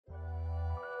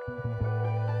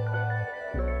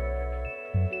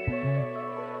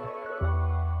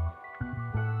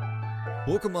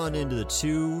Welcome on into the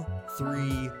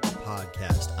 2-3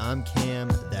 podcast. I'm Cam,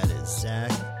 that is Zach.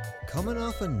 Coming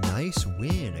off a nice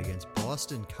win against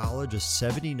Boston College, a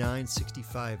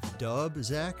 79-65 dub,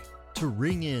 Zach, to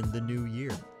ring in the new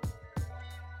year.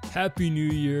 Happy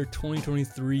New Year,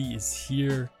 2023 is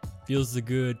here. Feels so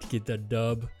good to get that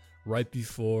dub right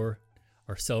before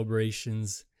our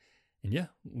celebrations. And yeah,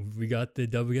 we got the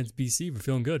dub against BC. We're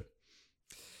feeling good.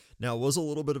 Now, it was a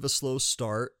little bit of a slow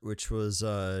start, which was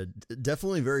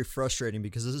definitely very frustrating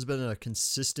because this has been a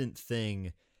consistent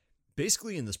thing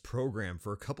basically in this program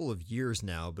for a couple of years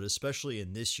now, but especially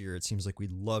in this year, it seems like we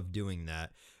love doing that.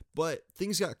 But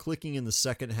things got clicking in the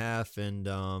second half and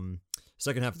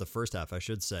second half of the first half, I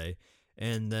should say.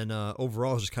 And then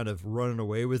overall, just kind of running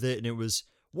away with it. And it was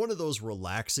one of those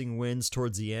relaxing wins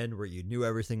towards the end where you knew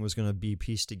everything was going to be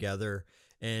pieced together.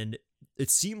 And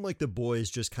it seemed like the boys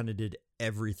just kind of did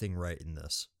everything right in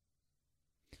this.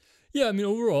 Yeah, I mean,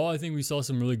 overall, I think we saw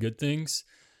some really good things.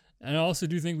 And I also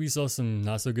do think we saw some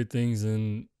not so good things.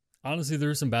 And honestly, there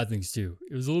were some bad things too.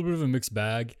 It was a little bit of a mixed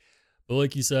bag. But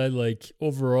like you said, like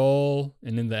overall,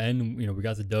 and in the end, you know, we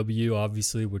got the W,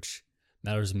 obviously, which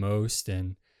matters most.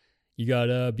 And you got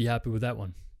to be happy with that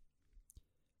one.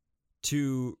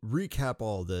 To recap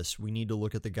all of this, we need to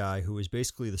look at the guy who is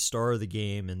basically the star of the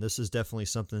game, and this is definitely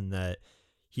something that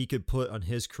he could put on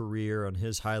his career, on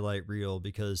his highlight reel,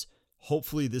 because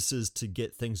hopefully this is to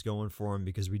get things going for him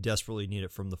because we desperately need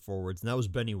it from the forwards, and that was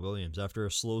Benny Williams. After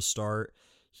a slow start,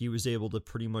 he was able to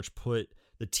pretty much put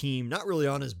the team, not really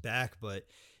on his back, but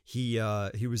he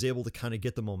was able to kind of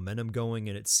get the momentum going,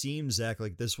 and it seems, Zach,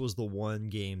 like this was the one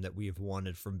game that we have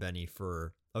wanted from Benny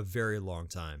for a very long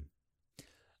time.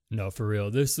 No, for real.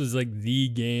 This was like the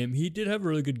game. He did have a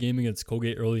really good game against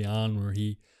Colgate early on where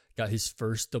he got his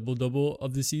first double-double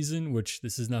of the season, which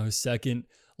this is now his second.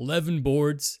 11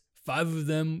 boards, 5 of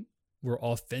them were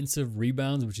offensive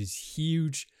rebounds, which is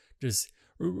huge. Just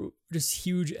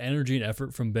huge energy and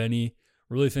effort from Benny.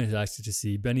 Really fantastic to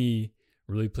see. Benny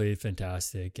really played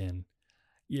fantastic, and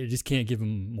you just can't give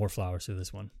him more flowers for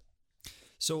this one.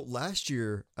 So last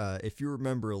year, if you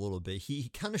remember a little bit, he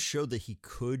kind of showed that he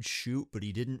could shoot, but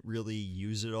he didn't really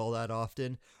use it all that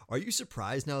often. Are you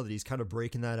surprised now that he's kind of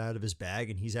breaking that out of his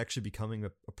bag and he's actually becoming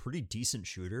a pretty decent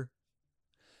shooter?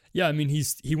 Yeah, I mean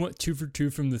he went 2 for 2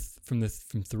 from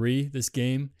 3 this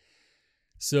game.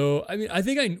 So I mean I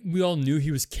think we all knew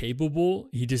he was capable.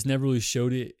 He just never really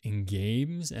showed it in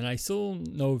games, and I still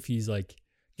don't know if he's like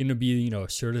gonna be a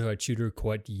certified shooter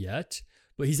quite yet.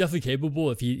 But he's definitely capable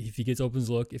if he gets open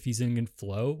look, if he's in good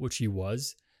flow, which he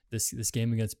was this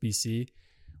game against BC.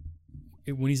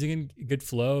 When he's in good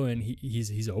flow and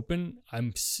he's open,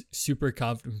 I'm super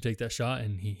confident to take that shot,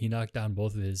 and he knocked down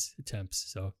both of his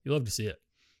attempts. So you love to see it.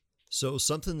 So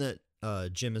something that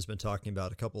Jim has been talking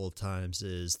about a couple of times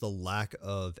is the lack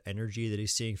of energy that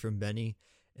he's seeing from Benny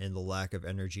and the lack of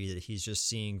energy that he's just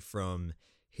seeing from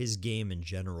his game in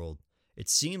general. It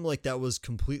seemed like that was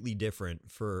completely different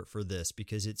for this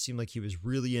because it seemed like he was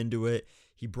really into it.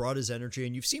 He brought his energy,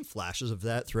 and you've seen flashes of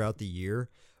that throughout the year.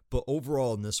 But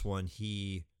overall in this one,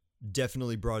 he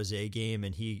definitely brought his A game,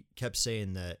 and he kept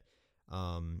saying that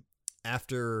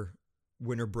after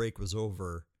winter break was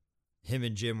over, him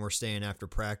and Jim were staying after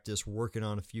practice, working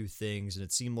on a few things, and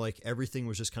it seemed like everything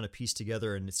was just kind of pieced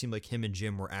together, and it seemed like him and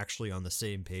Jim were actually on the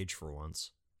same page for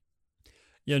once.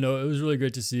 Yeah, no, it was really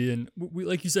great to see. And we,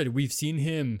 like you said, we've seen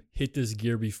him hit this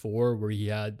gear before where he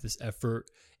had this effort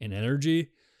and energy,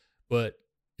 but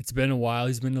it's been a while.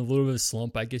 He's been in a little bit of a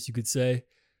slump, I guess you could say,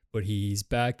 but he's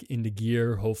back into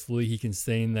gear. Hopefully he can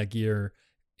stay in that gear.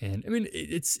 And I mean,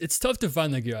 it's tough to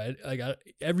find that gear.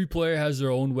 Every player has their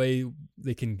own way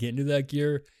they can get into that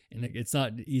gear, and it's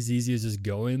not as easy as just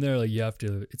going there. Like you have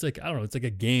to, it's like, I don't know, it's like a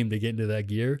game to get into that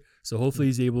gear. So hopefully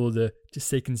he's able to just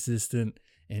stay consistent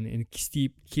and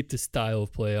keep the style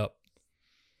of play up.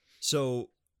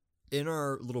 So in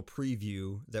our little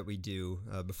preview that we do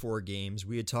before games,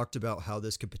 we had talked about how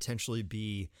this could potentially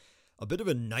be a bit of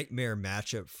a nightmare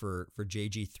matchup for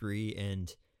JG3.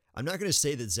 And I'm not going to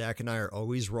say that Zach and I are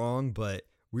always wrong, but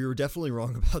we were definitely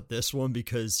wrong about this one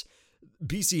because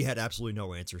BC had absolutely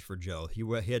no answers for Joe.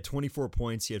 He had 24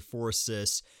 points. He had 4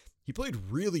 assists. He played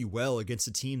really well against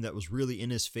a team that was really in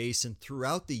his face. And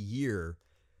throughout the year,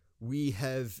 we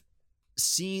have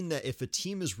seen that if a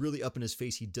team is really up in his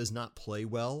face, he does not play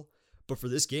well. But for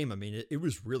this game, I mean, it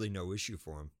was really no issue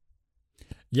for him.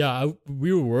 Yeah,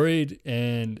 we were worried,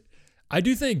 and I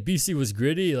do think BC was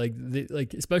gritty.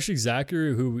 Like especially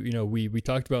Zachary, who we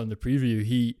talked about in the preview.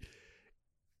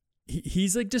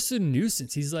 He's like just a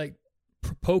nuisance. He's like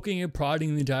poking and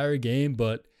prodding the entire game,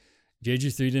 but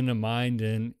JG3 didn't mind,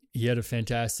 and he had a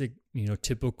fantastic,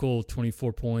 typical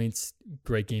 24 points,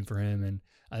 great game for him. And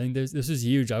I think this was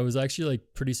huge. I was actually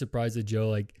like pretty surprised that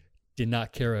Joe did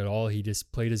not care at all. He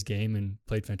just played his game and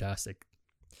played fantastic.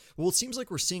 Well, it seems like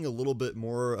we're seeing a little bit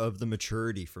more of the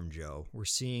maturity from Joe. We're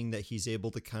seeing that he's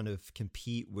able to kind of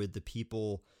compete with the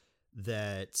people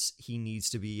that he needs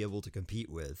to be able to compete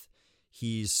with.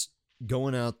 He's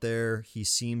going out there. He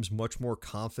seems much more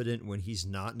confident when he's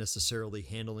not necessarily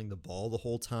handling the ball the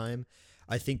whole time.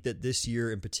 I think that this year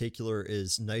in particular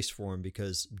is nice for him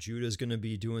because Judah's going to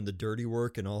be doing the dirty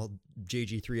work and all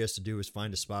JG3 has to do is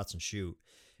find his spots and shoot.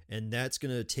 And that's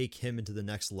going to take him into the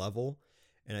next level.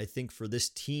 And I think for this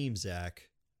team, Zach,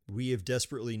 we have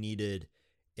desperately needed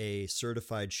a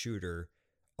certified shooter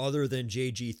other than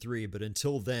JG3. But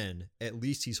until then, at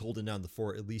least he's holding down the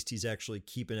fort. At least he's actually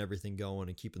keeping everything going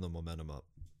and keeping the momentum up.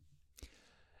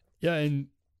 Yeah, and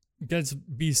against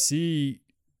BC,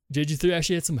 JG3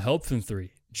 actually had some help from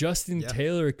three. Justin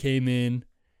Taylor came in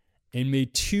and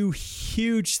made 2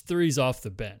 huge threes off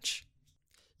the bench.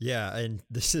 Yeah, and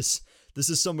this is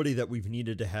somebody that we've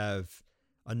needed to have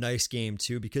a nice game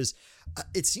too, because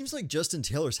it seems like Justin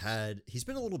Taylor's he's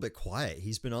been a little bit quiet.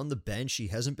 He's been on the bench. He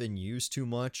hasn't been used too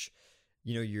much.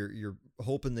 You're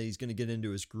hoping that he's going to get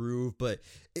into his groove, but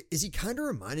is he kind of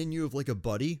reminding you of like a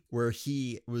Buddy where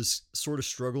he was sort of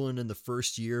struggling in the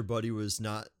first year? Buddy was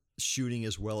not shooting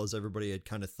as well as everybody had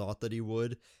kind of thought that he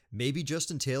would. Maybe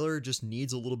Justin Taylor just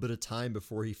needs a little bit of time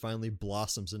before he finally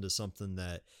blossoms into something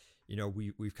that,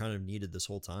 we've kind of needed this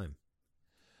whole time.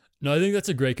 No, I think that's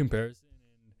a great comparison.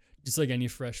 And just like any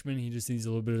freshman, he just needs a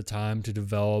little bit of time to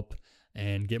develop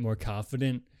and get more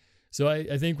confident. So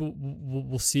I think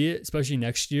we'll see it, especially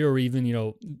next year, or even,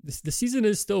 the season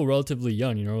is still relatively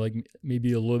young, like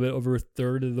maybe a little bit over a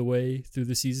third of the way through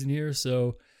the season here.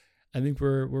 So I think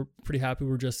we're pretty happy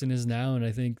where Justin is now, and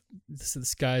I think the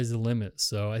sky's the limit.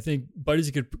 So I think Buddy's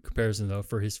a good comparison, though,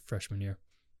 for his freshman year.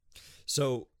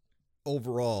 So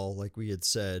overall, like we had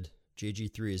said,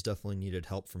 JG3 has definitely needed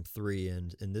help from three,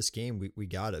 and in this game, we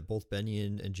got it. Both Benny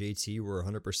and JT were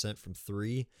 100% from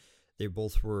three. They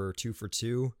both were 2 for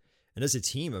 2. And as a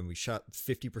team, we shot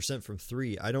 50% from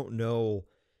three. I don't know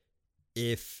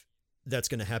if that's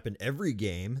going to happen every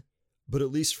game, but at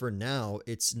least for now,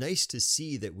 it's nice to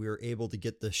see that we're able to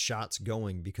get the shots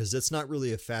going, because that's not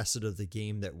really a facet of the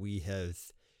game that we have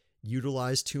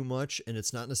utilized too much, and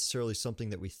it's not necessarily something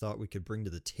that we thought we could bring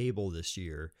to the table this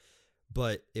year.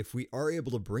 But if we are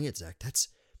able to bring it, Zach,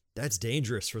 that's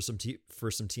dangerous for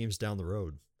some teams down the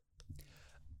road.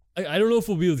 I don't know if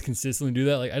we'll be able to consistently do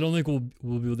that. I don't think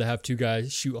we'll be able to have two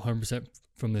guys shoot 100%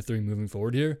 from the three moving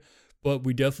forward here. But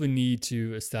we definitely need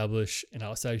to establish an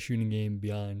outside shooting game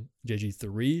beyond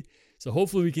JG3. So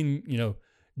hopefully we can,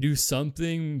 do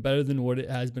something better than what it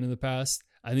has been in the past.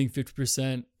 I think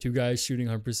 50%, two guys shooting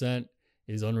 100%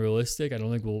 is unrealistic. I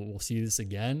don't think we'll see this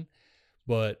again.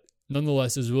 But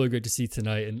nonetheless, it was really great to see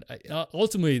tonight. And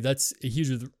ultimately, that's a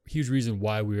huge reason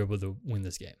why we were able to win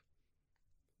this game.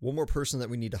 One more person that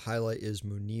we need to highlight is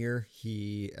Munir.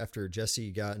 After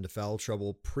Jesse got into foul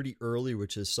trouble pretty early,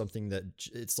 which is something that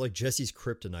it's like Jesse's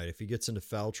kryptonite. If he gets into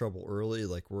foul trouble early,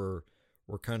 like we're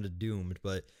kind of doomed.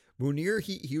 But Munir,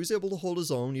 he was able to hold his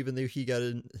own, even though he got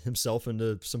himself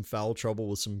into some foul trouble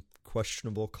with some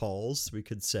questionable calls, we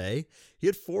could say. He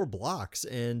had 4 blocks,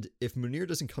 and if Munir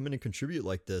doesn't come in and contribute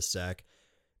like this, Zach,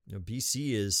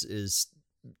 BC is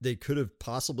they could have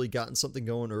possibly gotten something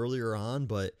going earlier on,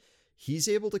 but he's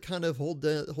able to kind of hold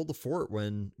the fort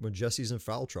when Jesse's in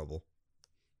foul trouble.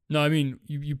 No, I mean,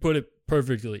 you put it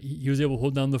perfectly. He was able to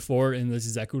hold down the fort, and this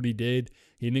is exactly what he did.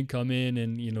 He didn't come in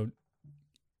and,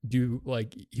 he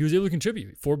was able to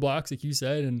contribute 4 blocks, like you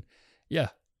said. And yeah,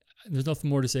 there's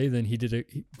nothing more to say than he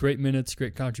did great minutes,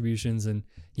 great contributions, and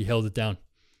he held it down.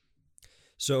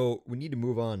 So we need to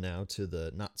move on now to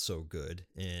the not so good.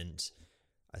 And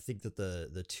I think that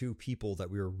the two people that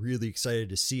we were really excited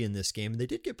to see in this game, and they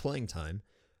did get playing time,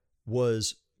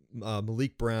 was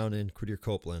Malik Brown and Quadir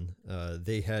Copeland.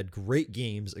 They had great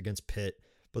games against Pitt,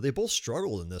 but they both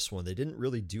struggled in this one. They didn't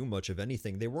really do much of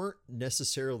anything. They weren't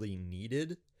necessarily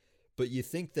needed, but you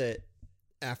think that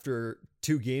after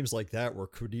 2 games like that where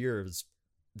Quadir is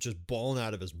just balling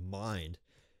out of his mind,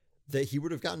 that he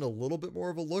would have gotten a little bit more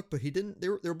of a look, but he didn't. They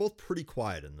were both pretty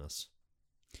quiet in this.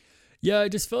 Yeah, I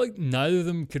just felt like neither of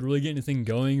them could really get anything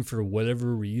going for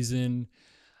whatever reason.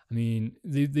 I mean,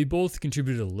 they both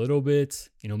contributed a little bit.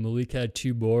 Malik had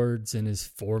 2 boards in his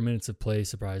 4 minutes of play,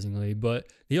 surprisingly. But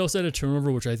he also had a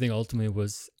turnover, which I think ultimately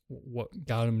was what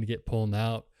got him to get pulled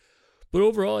out. But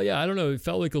overall, yeah, I don't know. It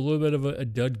felt like a little bit of a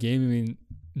dud game. I mean,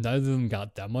 neither of them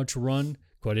got that much run.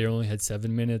 Quadir only had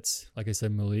 7 minutes. Like I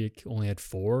said, Malik only had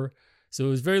 4. So it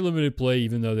was very limited play,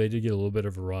 even though they did get a little bit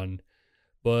of a run.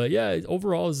 But yeah,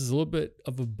 overall, this is a little bit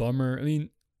of a bummer. I mean,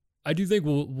 I do think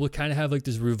we'll kind of have like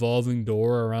this revolving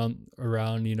door around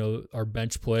our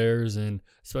bench players, and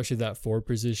especially that forward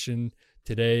position.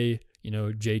 Today,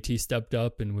 JT stepped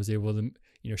up and was able to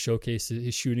showcase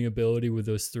his shooting ability with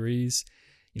those threes.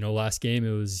 Last game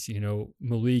it was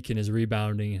Malik and his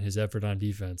rebounding and his effort on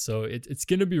defense. So it's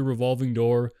going to be a revolving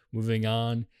door moving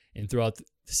on and throughout the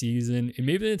season, and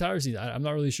maybe the entire season. I'm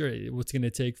not really sure what's going to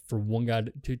take for one guy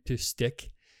to stick,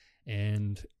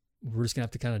 and we're just going to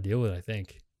have to kind of deal with it, I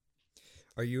think.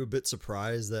 Are you a bit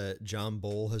surprised that John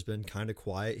Bull has been kind of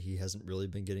quiet? He hasn't really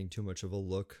been getting too much of a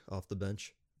look off the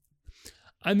bench.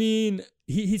 I mean,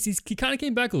 he kind of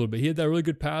came back a little bit. He had that really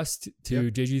good pass to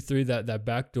Yep. JG3, that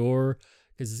back door,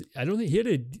 because I don't think he had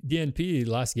a DNP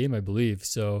last game, I believe.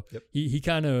 So Yep. he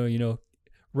kind of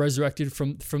resurrected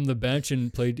from the bench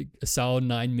and played a solid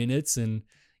 9 minutes. And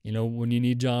when you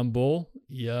need John Bull,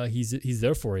 yeah, he's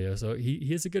there for you. So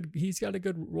he's got a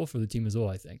good role for the team as well,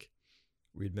 I think.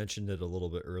 We'd mentioned it a little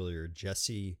bit earlier.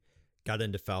 Jesse got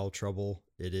into foul trouble.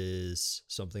 It is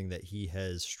something that he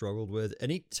has struggled with.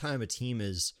 Anytime a team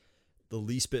is the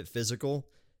least bit physical,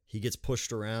 he gets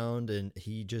pushed around and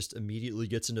he just immediately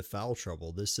gets into foul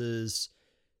trouble. This is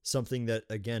something that,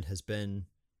 again, has been,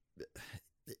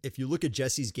 if you look at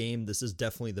Jesse's game, this is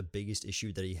definitely the biggest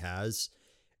issue that he has.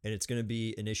 And it's going to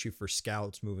be an issue for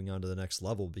scouts moving on to the next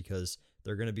level because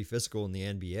they're going to be physical in the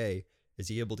NBA. Is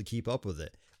he able to keep up with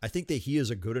it? I think that he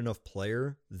is a good enough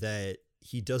player that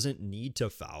he doesn't need to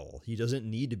foul. He doesn't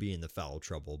need to be in the foul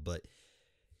trouble. But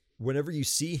whenever you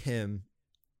see him,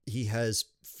 he has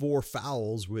 4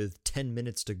 fouls with 10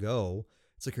 minutes to go.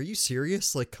 It's like, are you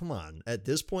serious? Like, come on at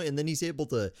this point. And then he's able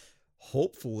to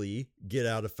hopefully get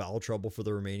out of foul trouble for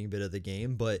the remaining bit of the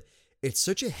game. But it's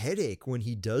such a headache when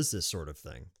he does this sort of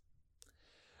thing.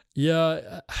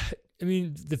 Yeah, I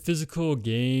mean, the physical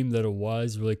game that it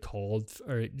was really called,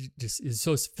 or it just is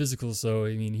so physical. So,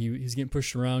 I mean, he's getting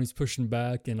pushed around, he's pushing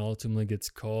back, and ultimately gets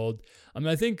called. I mean,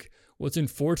 I think what's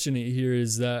unfortunate here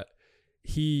is that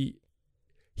he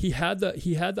had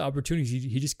the opportunity.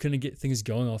 He just couldn't get things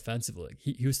going offensively.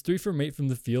 He was 3 from 8 from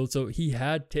the field, so he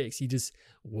had takes. He just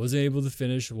wasn't able to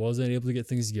finish, wasn't able to get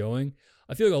things going.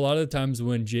 I feel like a lot of the times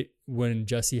when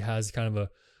Jesse has kind of a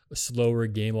slower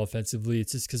game offensively,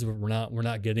 it's just because we're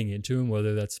not getting into him,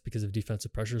 whether that's because of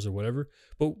defensive pressures or whatever.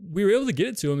 But we were able to get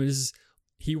it to him.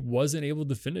 He wasn't able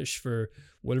to finish for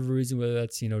whatever reason, whether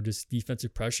that's just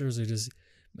defensive pressures or just,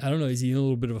 I don't know, is he in a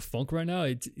little bit of a funk right now?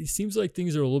 It seems like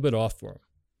things are a little bit off for him.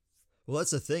 Well,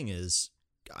 that's the thing is,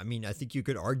 I mean, I think you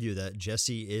could argue that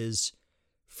Jesse is,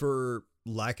 for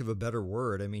lack of a better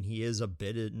word, I mean, he is a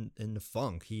bit in the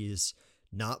funk. He's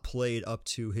not played up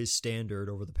to his standard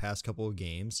over the past couple of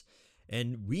games.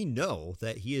 And we know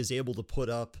that he is able to put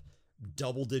up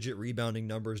double-digit rebounding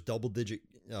numbers, double-digit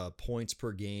points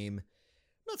per game.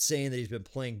 I'm not saying that he's been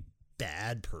playing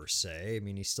bad per se. I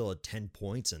mean, he still had 10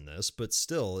 points in this, but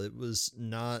still, it was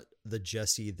not the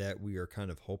Jesse that we are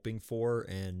kind of hoping for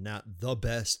and not the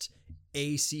best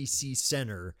ACC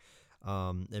center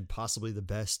and possibly the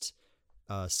best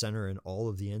center in all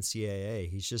of the NCAA.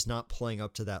 He's just not playing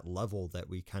up to that level that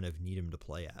we kind of need him to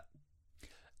play at.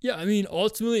 Yeah, I mean,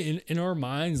 ultimately, in our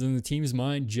minds, in the team's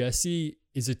mind, Jesse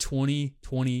is a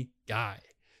 20-20 guy.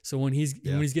 So when he's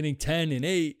getting 10 and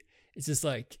 8, it's just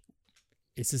like,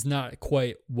 it's just not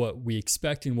quite what we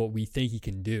expect and what we think he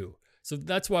can do. So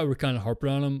that's why we're kind of harping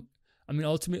on him. I mean,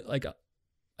 ultimately, like,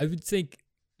 I would think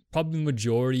probably the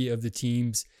majority of the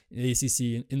teams in the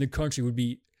ACC in the country would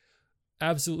be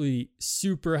absolutely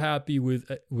super happy with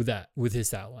his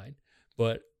stat line.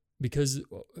 But because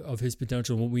of his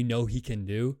potential and what we know he can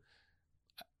do,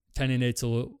 10 and 8's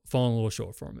falling a little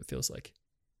short for him, it feels like.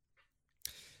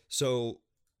 So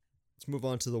let's move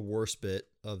on to the worst bit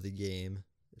of the game.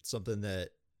 It's something that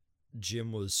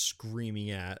Jim was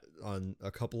screaming at on a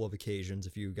couple of occasions.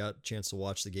 If you got a chance to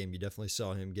watch the game, you definitely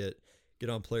saw him get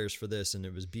on players for this, and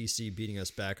it was BC beating us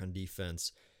back on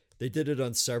defense. They did it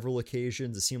on several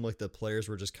occasions. It seemed like the players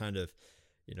were just kind of,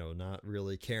 not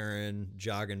really caring,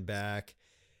 jogging back.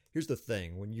 Here's the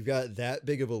thing. When you've got that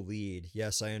big of a lead,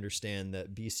 yes, I understand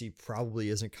that BC probably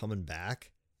isn't coming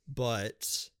back,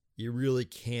 but you really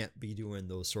can't be doing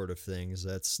those sort of things.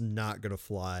 That's not going to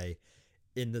fly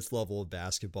in this level of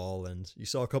basketball. And you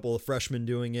saw a couple of freshmen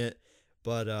doing it,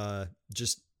 but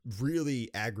just really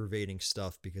aggravating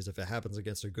stuff, because if it happens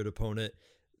against a good opponent,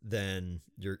 then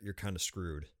you're kind of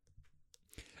screwed.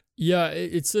 Yeah,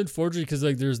 it's unfortunate because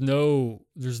like there's no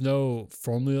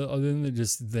formula other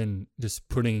than just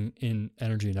putting in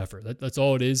energy and effort. That's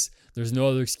all it is. There's no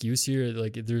other excuse here.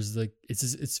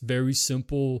 It's very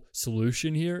simple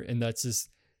solution here, and that's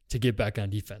just to get back on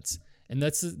defense. And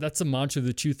that's a mantra of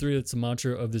the 2-3. That's a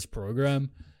mantra of this program.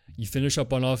 You finish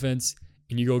up on offense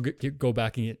and you go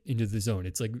back into the zone.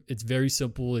 It's like it's very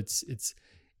simple. It's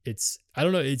I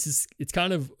don't know. It's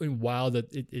kind of wild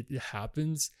that it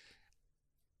happens.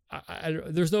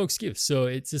 There's no excuse. So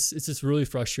it's just really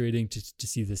frustrating to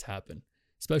see this happen,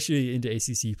 especially into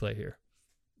ACC play here.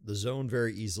 The zone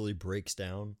very easily breaks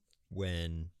down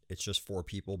when it's just 4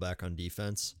 people back on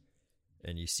defense.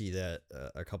 And you see that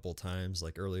a couple of times,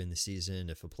 like early in the season,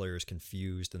 if a player is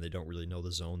confused and they don't really know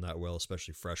the zone that well,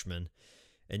 especially freshmen.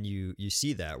 And you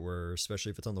see that where,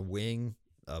 especially if it's on the wing,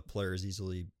 a player is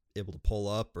easily able to pull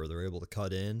up or they're able to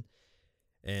cut in.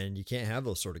 And you can't have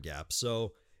those sort of gaps.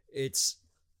 So it's,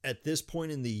 at this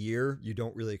point in the year, you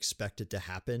don't really expect it to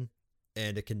happen,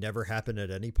 and it can never happen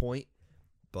at any point.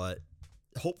 But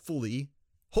hopefully,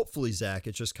 Zach,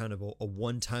 it's just kind of a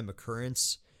one-time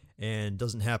occurrence and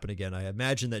doesn't happen again. I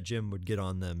imagine that Jim would get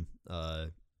on them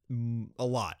a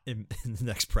lot in the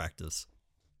next practice.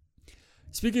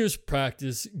 Speaking of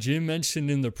practice, Jim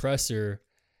mentioned in the presser,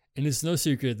 and it's no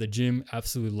secret that Jim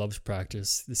absolutely loves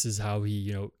practice. This is how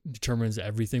he, determines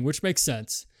everything, which makes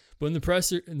sense. But in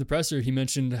the presser, he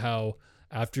mentioned how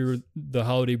after the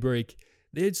holiday break,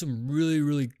 they had some really,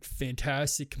 really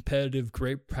fantastic, competitive,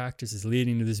 great practices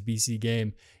leading to this BC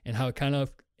game, and how it kind of,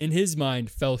 in his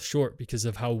mind, fell short because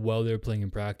of how well they were playing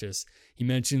in practice. He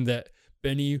mentioned that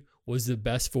Benny was the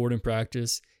best forward in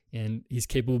practice, and he's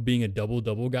capable of being a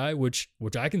double-double guy, which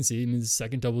I can see. I mean, the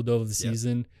second double-double of the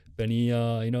season. Benny,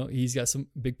 he's got some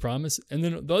big promise. And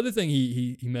then the other thing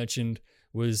he mentioned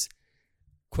was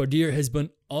Quadir has been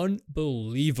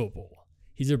unbelievable.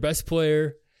 He's their best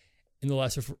player in the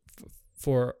last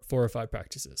 4 or 5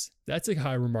 practices. That's a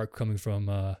high remark coming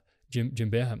from Jim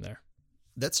Boeheim there.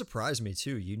 That surprised me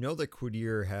too. You know that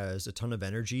Quadir has a ton of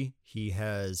energy. He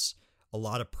has a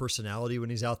lot of personality when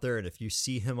he's out there, and if you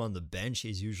see him on the bench,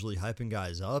 he's usually hyping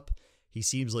guys up. He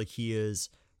seems like he is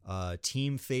a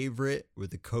team favorite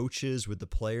with the coaches, with the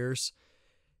players.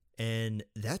 And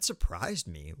that surprised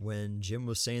me when Jim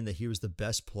was saying that he was the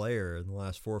best player in the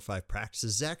last 4 or 5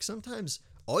 practices. Zach, sometimes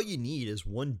all you need is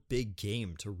one big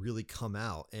game to really come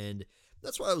out. And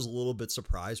that's why I was a little bit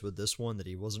surprised with this one, that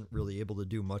he wasn't really able to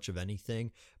do much of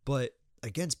anything. But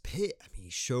against Pitt, I mean, he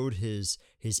showed his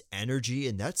energy.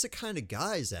 And that's the kind of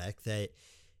guy, Zach, that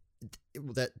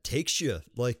takes you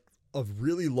like a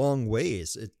really long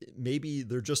ways. Maybe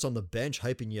they're just on the bench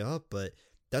hyping you up, but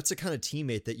that's the kind of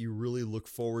teammate that you really look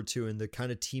forward to, and the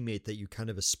kind of teammate that you kind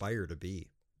of aspire to be.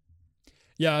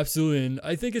 Yeah, absolutely. And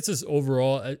I think it's just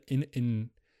overall in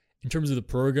terms of the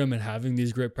program and having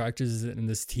these great practices and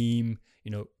this team,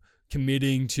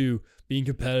 committing to being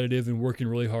competitive and working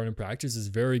really hard in practice is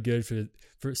very good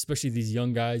for especially these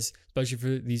young guys, especially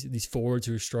for these forwards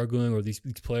who are struggling, or these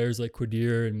players like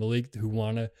Quadir and Malik who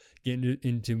want to get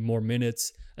into more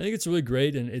minutes. I think it's really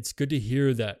great, and it's good to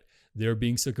hear that they're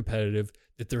being so competitive,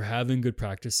 that they're having good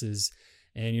practices.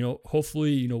 And,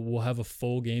 hopefully, we'll have a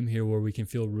full game here where we can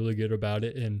feel really good about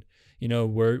it. And,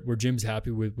 where Jim's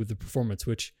happy with the performance,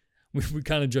 which we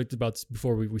kind of joked about this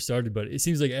before we started, but it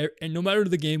seems like, and no matter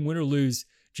the game, win or lose,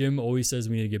 Jim always says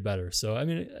we need to get better. So, I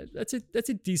mean, that's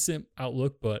a decent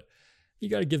outlook, but you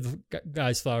got to give the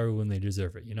guys flowers when they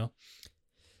deserve it,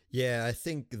 Yeah, I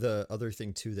think the other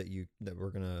thing too that we're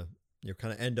gonna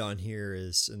kind of end on here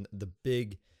is, and the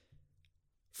big,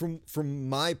 from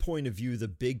my point of view, the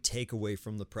big takeaway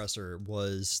from the presser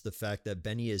was the fact that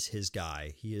Benny is his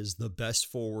guy. He is the best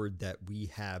forward that we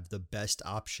have, the best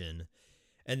option.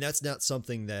 And that's not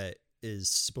something that is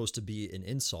supposed to be an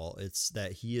insult. It's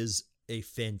that he is a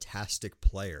fantastic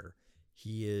player.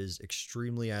 He is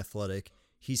extremely athletic.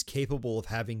 He's capable of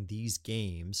having these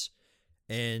games.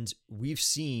 And we've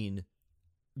seen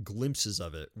glimpses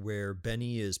of it where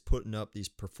Benny is putting up these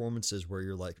performances where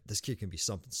you're like, this kid can be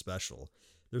something special.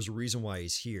 There's a reason why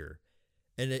he's here.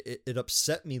 And it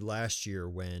upset me last year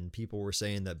when people were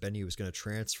saying that Benny was going to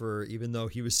transfer, even though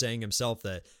he was saying himself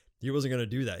that he wasn't going to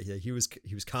do that. He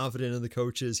was confident in the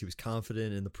coaches. He was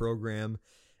confident in the program.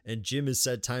 And Jim has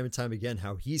said time and time again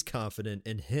how he's confident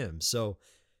in him. So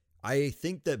I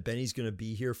think that Benny's going to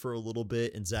be here for a little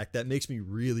bit. And Zach, that makes me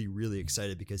really, really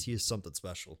excited because he is something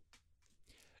special.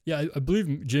 Yeah, I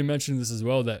believe Jim mentioned this as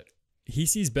well, that he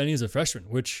sees Benny as a freshman,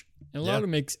 which a lot of it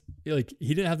makes, like,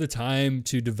 he didn't have the time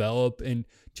to develop and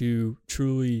to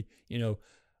truly,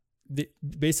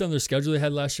 based on their schedule they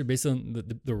had last year, based on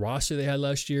the roster they had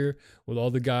last year, with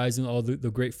all the guys and all the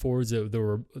great forwards that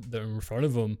were in front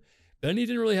of them, Benny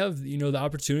didn't really have, the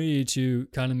opportunity to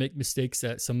kind of make mistakes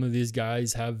that some of these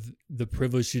guys have the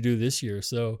privilege to do this year.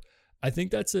 So I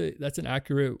think that's an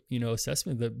accurate,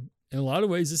 assessment that in a lot of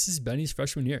ways, this is Benny's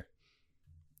freshman year.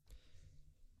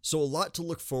 So a lot to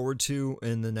look forward to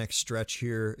in the next stretch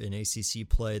here in ACC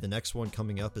play. The next one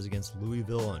coming up is against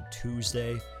Louisville on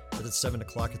Tuesday. That's at 7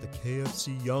 o'clock at the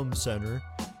KFC Yum Center.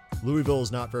 Louisville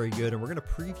is not very good, and we're going to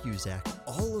preview, Zach,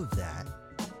 all of that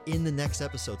in the next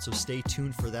episode. So stay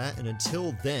tuned for that. And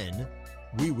until then,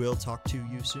 we will talk to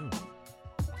you soon.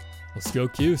 Let's go,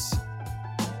 Cuse.